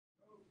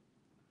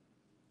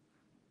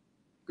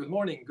Good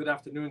morning, good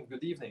afternoon,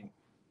 good evening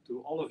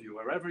to all of you,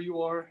 wherever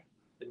you are,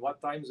 in what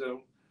time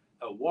zone.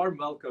 A warm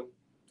welcome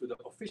to the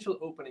official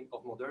opening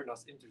of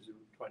Moderna's Interzoo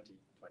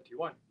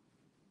 2021.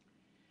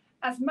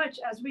 As much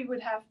as we would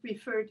have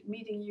preferred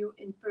meeting you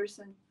in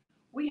person,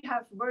 we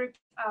have worked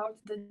out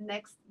the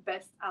next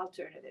best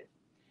alternative.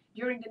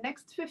 During the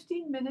next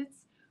 15 minutes,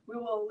 we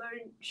will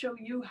show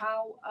you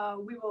how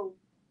we will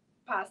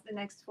pass the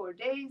next 4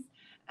 days,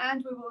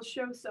 and we will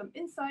show some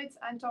insights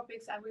and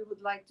topics, and we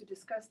would like to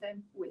discuss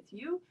them with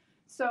you.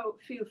 So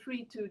feel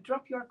free to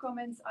drop your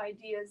comments,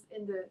 ideas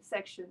in the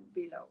section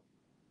below.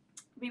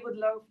 We would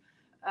love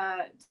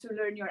to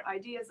learn your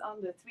ideas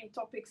on the 3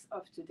 topics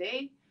of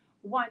today.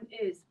 One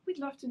is, we'd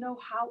love to know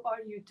how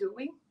are you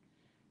doing?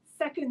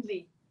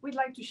 Secondly, we'd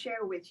like to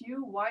share with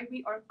you why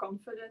we are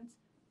confident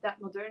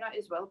that Moderna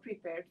is well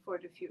prepared for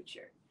the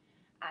future.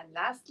 And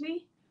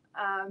lastly,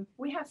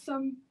 we have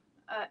some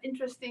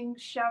interesting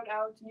shout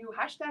out new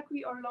hashtag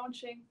we are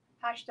launching.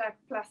 Hashtag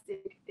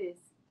plastic is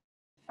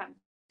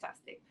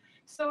fantastic.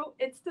 So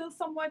it's still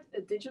somewhat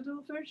a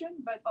digital version,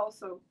 but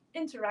also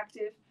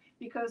interactive,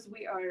 because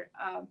we are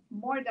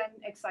more than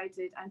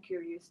excited and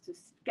curious to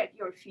get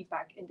your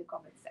feedback in the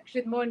comment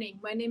section. Good morning.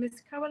 My name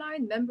is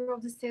Caroline, member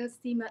of the sales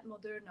team at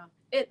Moderna.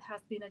 It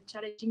has been a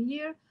challenging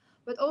year,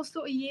 but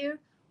also a year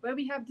where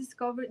we have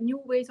discovered new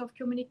ways of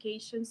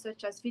communication,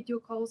 such as video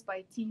calls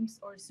by Teams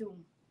or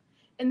Zoom.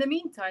 In the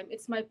meantime,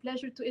 it's my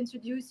pleasure to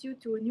introduce you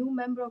to a new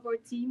member of our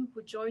team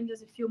who joined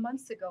us a few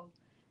months ago,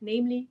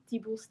 namely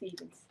Thibault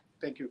Stevens.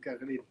 Thank you,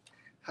 Caroline.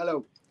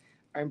 Hello,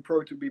 I'm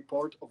proud to be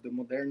part of the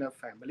Moderna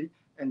family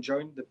and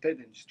join the pet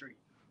industry.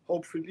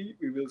 Hopefully,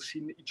 we will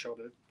see each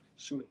other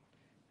soon.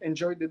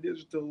 Enjoy the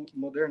digital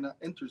Moderna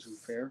Interzoo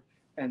fair,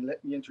 and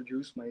let me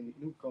introduce my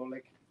new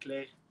colleague,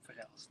 Claire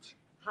Verhelst.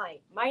 Hi,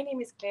 my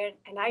name is Claire,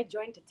 and I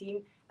joined the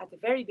team at the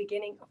very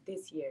beginning of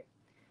this year.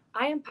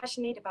 I am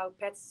passionate about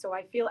pets, so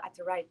I feel at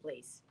the right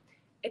place.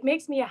 It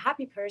makes me a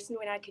happy person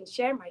when I can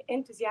share my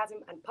enthusiasm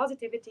and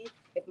positivity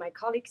with my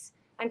colleagues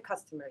and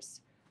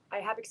customers. I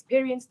have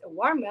experienced a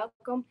warm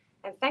welcome,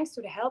 and thanks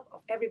to the help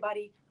of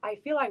everybody, I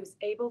feel I was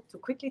able to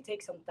quickly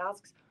take some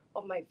tasks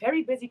of my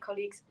very busy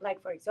colleagues,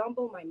 like, for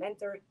example, my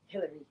mentor,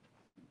 Hilary.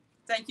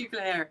 Thank you,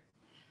 Claire.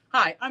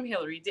 Hi, I'm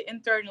Hilary, the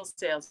internal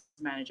sales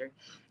manager.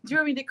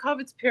 During the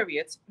COVID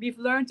period, we've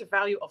learned the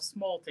value of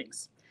small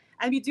things,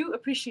 and we do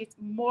appreciate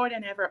more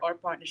than ever our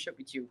partnership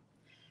with you.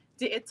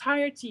 The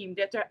entire team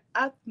did their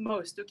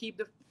utmost to keep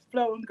the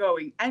flow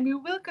going, and we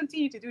will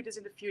continue to do this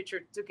in the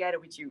future together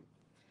with you.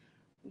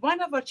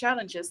 One of our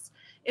challenges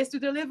is to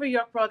deliver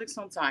your products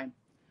on time.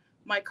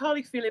 My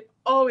colleague Philip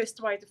always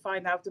tries to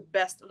find out the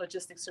best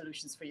logistics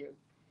solutions for you.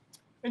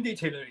 Indeed,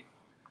 Hilary.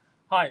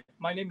 Hi,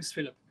 my name is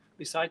Philip.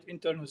 Besides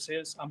internal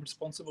sales, I'm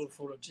responsible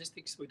for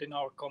logistics within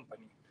our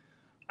company.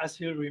 As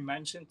Hilary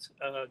mentioned,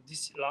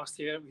 this last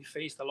year we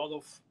faced a lot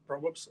of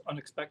problems,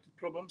 unexpected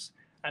problems,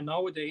 and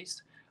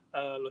nowadays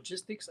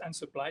logistics and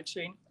supply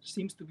chain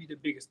seems to be the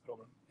biggest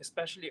problem.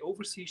 Especially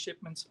overseas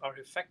shipments are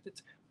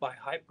affected by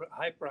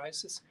high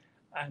prices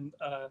and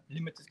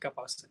limited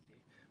capacity.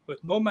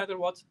 But no matter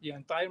what, the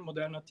entire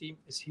Moderna team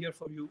is here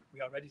for you. We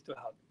are ready to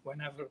help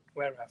whenever,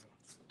 wherever.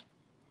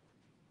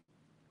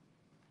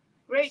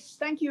 Great,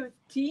 thank you,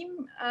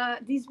 team.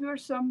 These were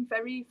some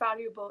very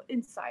valuable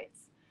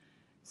insights.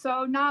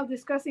 So now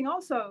discussing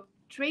also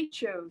trade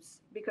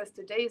shows, because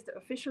today is the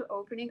official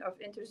opening of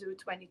Interzoo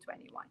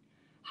 2021.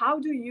 How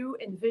do you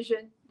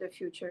envision the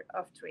future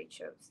of trade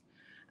shows?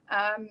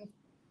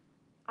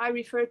 I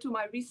refer to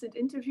my recent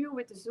interview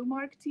with the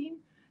Zoomark team.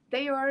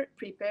 They are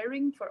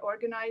preparing for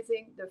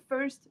organizing the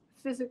first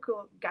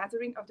physical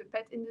gathering of the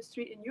pet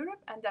industry in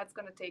Europe, and that's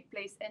going to take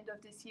place end of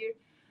this year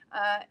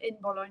in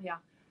Bologna.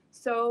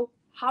 So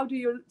how do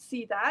you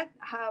see that?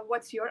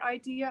 What's your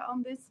idea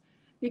on this?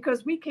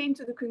 Because we came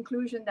to the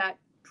conclusion that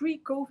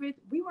pre-COVID,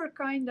 we were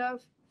kind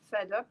of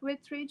fed up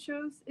with trade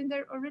shows in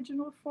their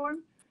original form.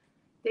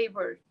 They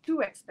were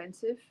too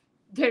expensive,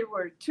 there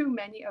were too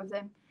many of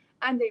them,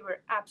 and they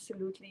were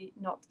absolutely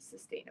not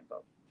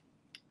sustainable.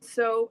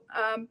 So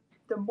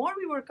the more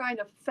we were kind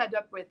of fed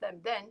up with them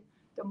then,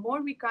 the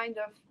more we kind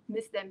of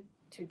miss them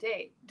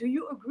today. Do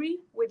you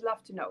agree? We'd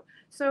love to know.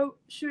 So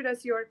shoot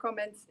us your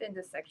comments in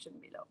the section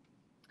below.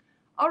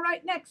 All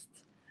right, next.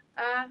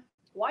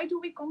 Why do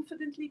we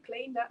confidently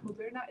claim that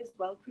Moderna is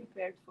well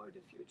prepared for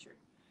the future?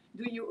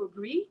 Do you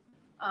agree?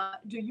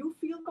 Do you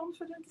feel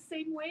confident the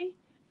same way?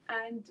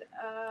 And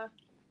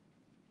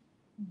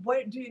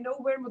do you know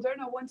where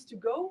Moderna wants to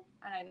go?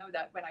 And I know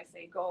that when I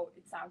say go,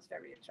 it sounds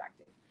very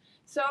attractive.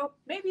 So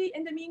maybe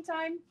in the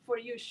meantime, for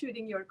you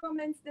shooting your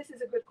comments, this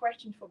is a good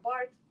question for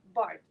Bart.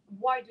 Bart,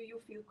 why do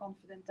you feel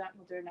confident that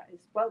Moderna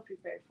is well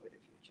prepared for the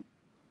future?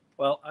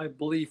 Well, I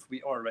believe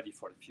we are ready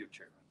for the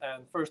future.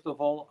 And first of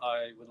all,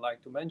 I would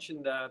like to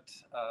mention that,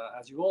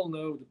 as you all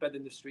know, the pet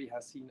industry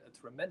has seen a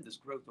tremendous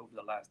growth over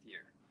the last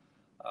year.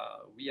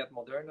 We at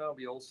Moderna,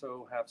 we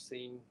also have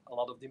seen a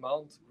lot of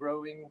demand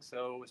growing.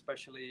 So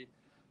especially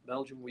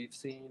Belgium, we've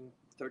seen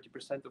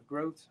 30% of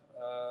growth.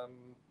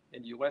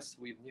 In the US,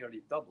 we've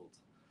nearly doubled.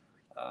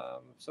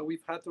 So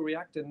we've had to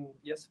react, and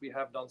yes, we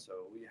have done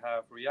so. We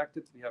have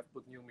reacted. We have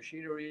put new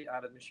machinery,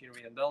 added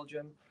machinery in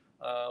Belgium.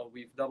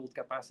 We've doubled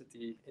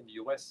capacity in the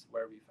US,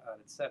 where we've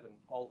added 7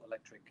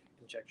 all-electric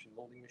injection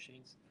molding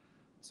machines.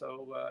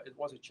 So it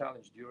was a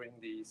challenge during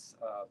these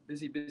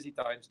busy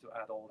times to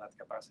add all that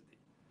capacity.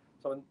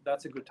 So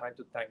that's a good time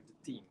to thank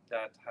the team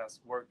that has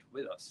worked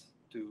with us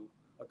to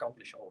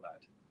accomplish all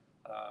that.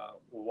 A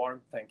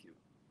warm thank you.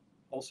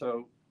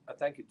 Also, a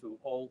thank you to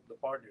all the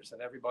partners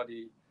and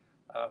everybody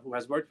who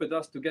has worked with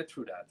us to get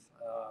through that,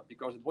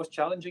 because it was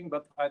challenging,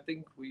 but I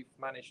think we've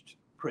managed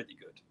pretty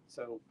good.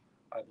 So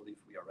I believe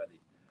we are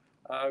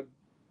ready.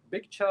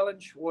 Big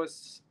challenge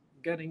was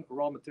getting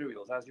raw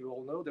materials. As you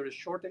all know, there is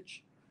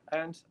shortage,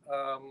 and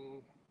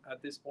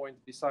at this point,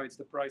 besides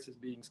the prices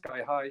being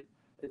sky high,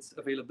 it's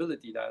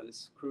availability that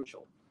is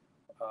crucial.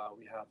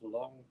 We have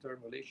long-term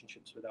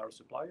relationships with our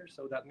suppliers,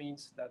 so that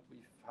means that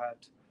we've had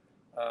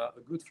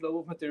a good flow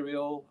of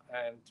material,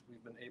 and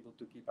we've been able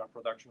to keep our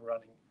production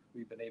running.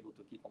 We've been able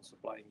to keep on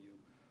supplying you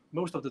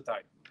most of the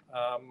time.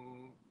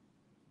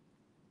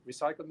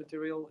 Recycled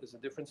material is a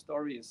different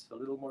story. It's a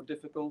little more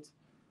difficult,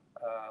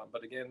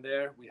 but again,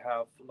 there we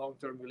have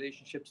long-term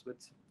relationships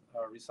with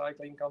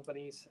recycling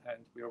companies, and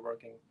we are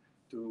working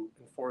to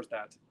enforce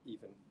that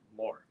even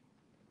more.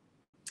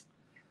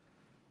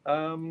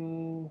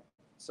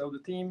 So the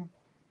team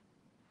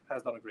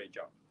has done a great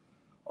job.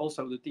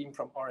 Also, the team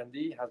from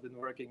R&D has been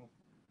working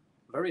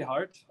very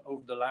hard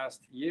over the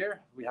last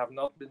year. We have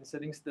not been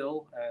sitting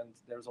still, and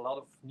there's a lot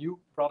of new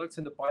products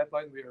in the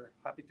pipeline. We are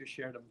happy to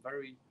share them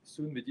very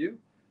soon with you.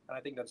 And I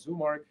think that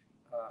Zoomark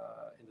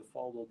in the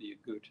fall will be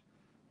a good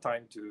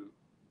time to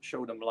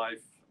show them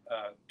live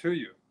to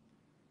you.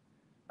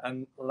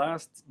 And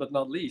last but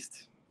not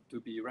least,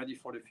 to be ready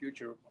for the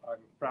future,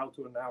 I'm proud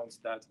to announce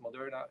that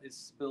Moderna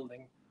is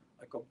building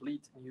a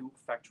complete new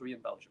factory in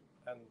Belgium.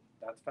 And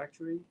that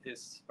factory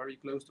is very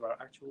close to our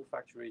actual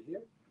factory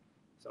here.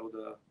 So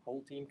the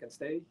whole team can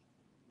stay.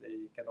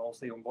 They can all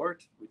stay on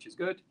board, which is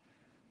good.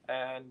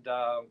 And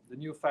the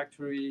new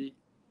factory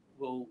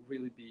will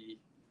really be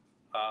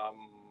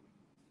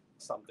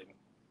something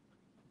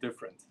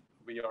different.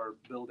 We are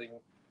building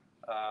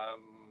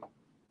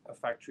a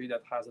factory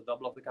that has a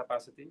double of the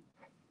capacity.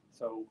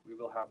 So we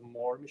will have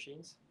more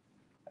machines.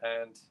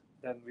 And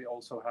then we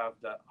also have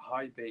the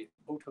high bay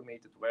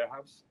automated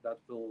warehouse that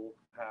will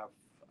have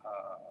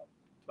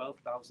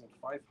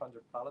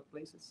 12,500 pallet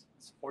places.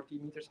 It's 40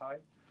 meters high.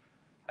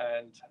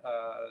 And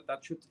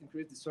that should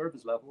increase the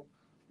service level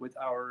with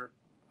our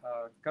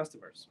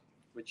customers,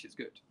 which is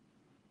good.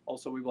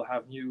 Also, we will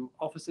have new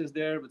offices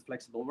there with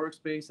flexible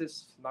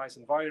workspaces, nice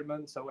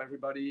environment, so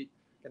everybody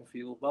can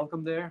feel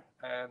welcome there,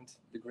 and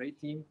the great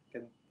team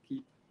can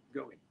keep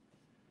going.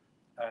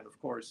 And of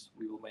course,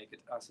 we will make it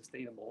as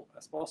sustainable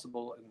as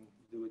possible and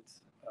do it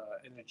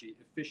energy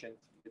efficient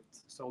with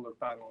solar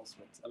panels,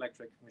 with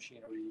electric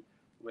machinery,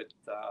 with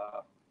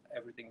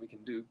everything we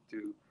can do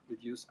to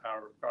reduce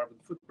our carbon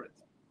footprint.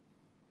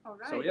 All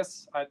right. So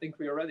yes, I think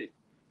we are ready.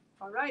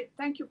 All right.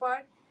 Thank you,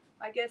 Bart.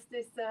 I guess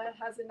this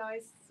has a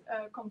nice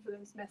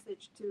confidence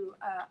message to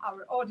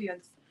our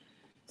audience.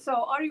 So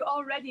are you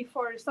all ready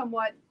for a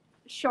somewhat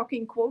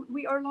shocking quote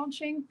we are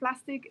launching?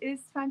 Plastic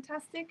is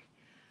fantastic.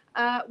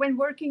 When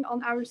working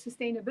on our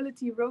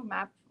sustainability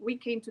roadmap, we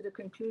came to the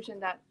conclusion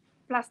that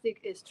plastic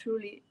is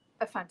truly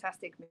a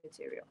fantastic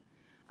material.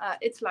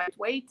 It's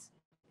lightweight,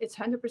 it's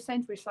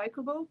 100%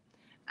 recyclable,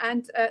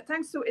 and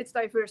thanks to its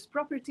diverse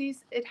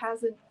properties, it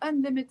has an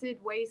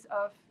unlimited ways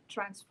of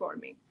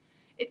transforming.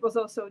 It was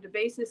also the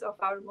basis of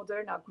our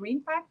Moderna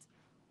Green Pact,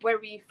 where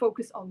we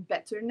focus on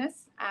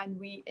betterness, and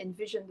we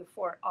envision the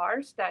 4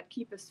 R's that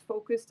keep us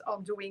focused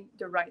on doing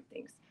the right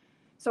things.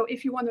 So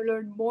if you want to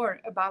learn more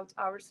about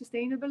our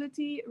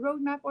sustainability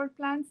roadmap or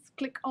plans,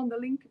 click on the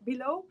link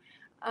below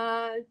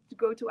to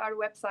go to our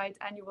website,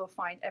 and you will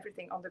find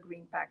everything on the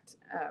Green Pact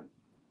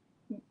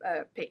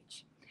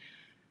page.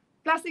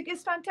 Plastic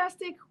is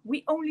fantastic.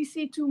 We only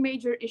see 2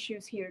 major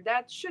issues here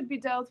that should be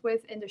dealt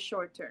with in the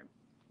short term.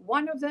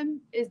 One of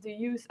them is the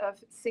use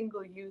of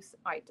single-use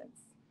items.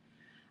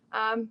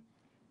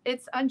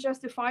 It's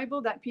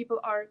unjustifiable that people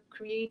are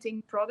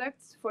creating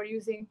products for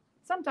using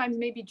sometimes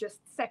maybe just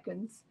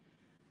seconds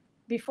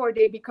before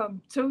they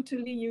become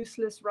totally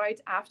useless right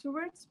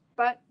afterwards,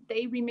 but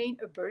they remain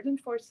a burden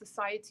for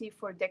society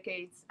for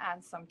decades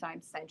and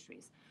sometimes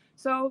centuries.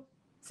 So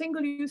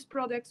single-use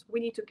products, we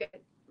need to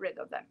get rid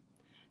of them.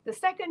 The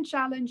second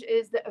challenge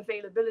is the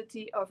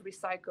availability of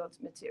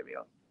recycled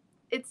material.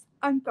 It's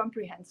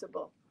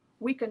incomprehensible.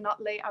 We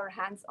cannot lay our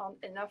hands on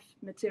enough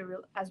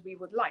material as we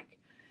would like,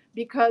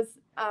 because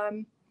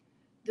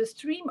the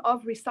stream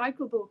of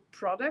recyclable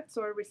products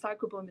or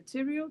recyclable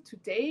material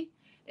today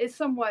is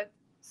somewhat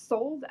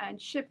sold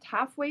and shipped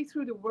halfway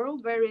through the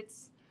world, where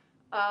it's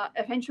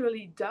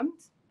eventually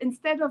dumped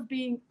instead of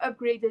being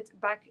upgraded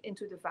back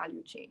into the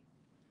value chain.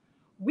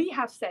 We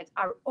have set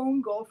our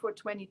own goal for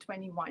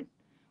 2021,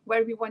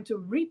 where we want to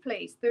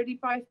replace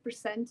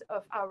 35%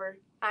 of our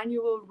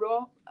annual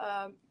raw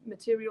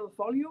material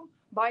volume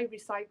by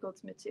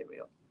recycled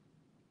material.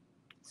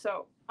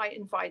 So I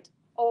invite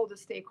all the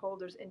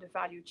stakeholders in the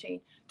value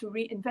chain to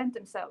reinvent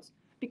themselves,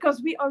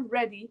 because we are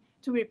ready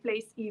to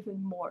replace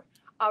even more.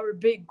 Our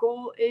big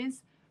goal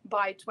is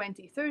by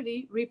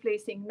 2030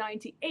 replacing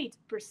 98%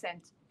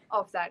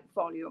 of that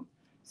volume.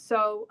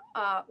 So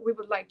we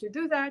would like to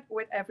do that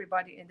with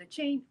everybody in the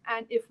chain.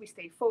 And if we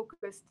stay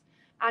focused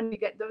and we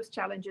get those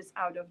challenges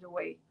out of the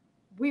way,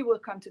 we will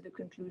come to the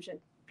conclusion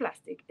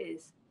plastic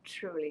is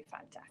truly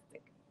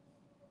fantastic.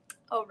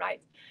 All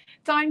right,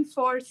 time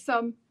for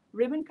some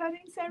ribbon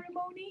cutting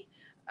ceremony.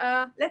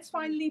 Let's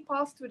finally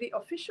pass to the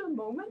official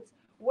moment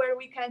where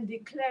we can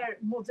declare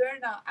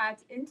Moderna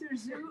at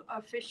Interzoo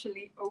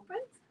officially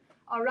opened.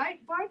 All right,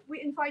 Bart, we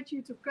invite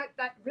you to cut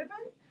that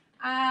ribbon.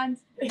 And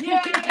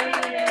yay!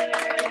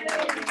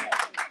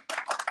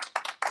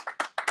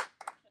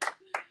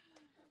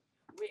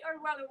 We are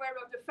well aware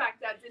of the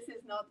fact that this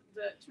is not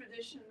the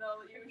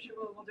traditional,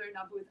 usual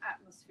Moderna booth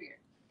atmosphere.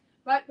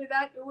 But with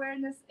that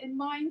awareness in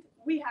mind,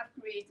 we have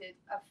created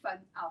a fun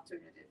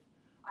alternative.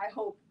 I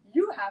hope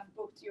you have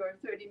booked your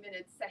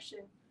 30-minute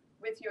session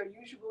with your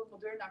usual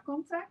Moderna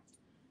contact,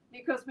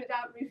 because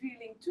without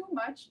revealing too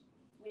much,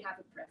 we have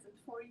a present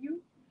for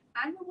you.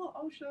 And we will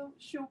also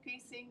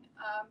showcasing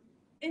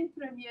in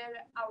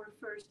premiere our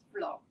first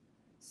vlog.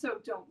 So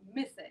don't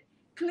miss it.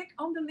 Click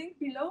on the link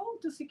below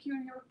to secure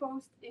your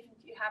post if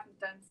you haven't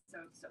done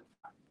so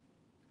far.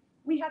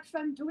 We had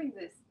fun doing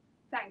this.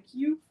 Thank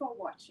you for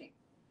watching.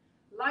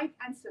 Like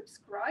and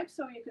subscribe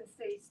so you can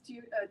stay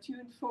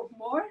tuned for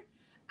more.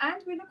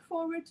 And we look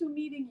forward to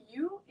meeting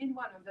you in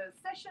one of those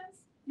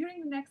sessions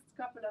during the next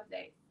couple of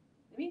days.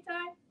 In the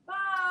meantime,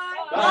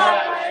 bye!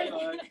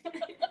 Bye!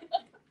 Bye.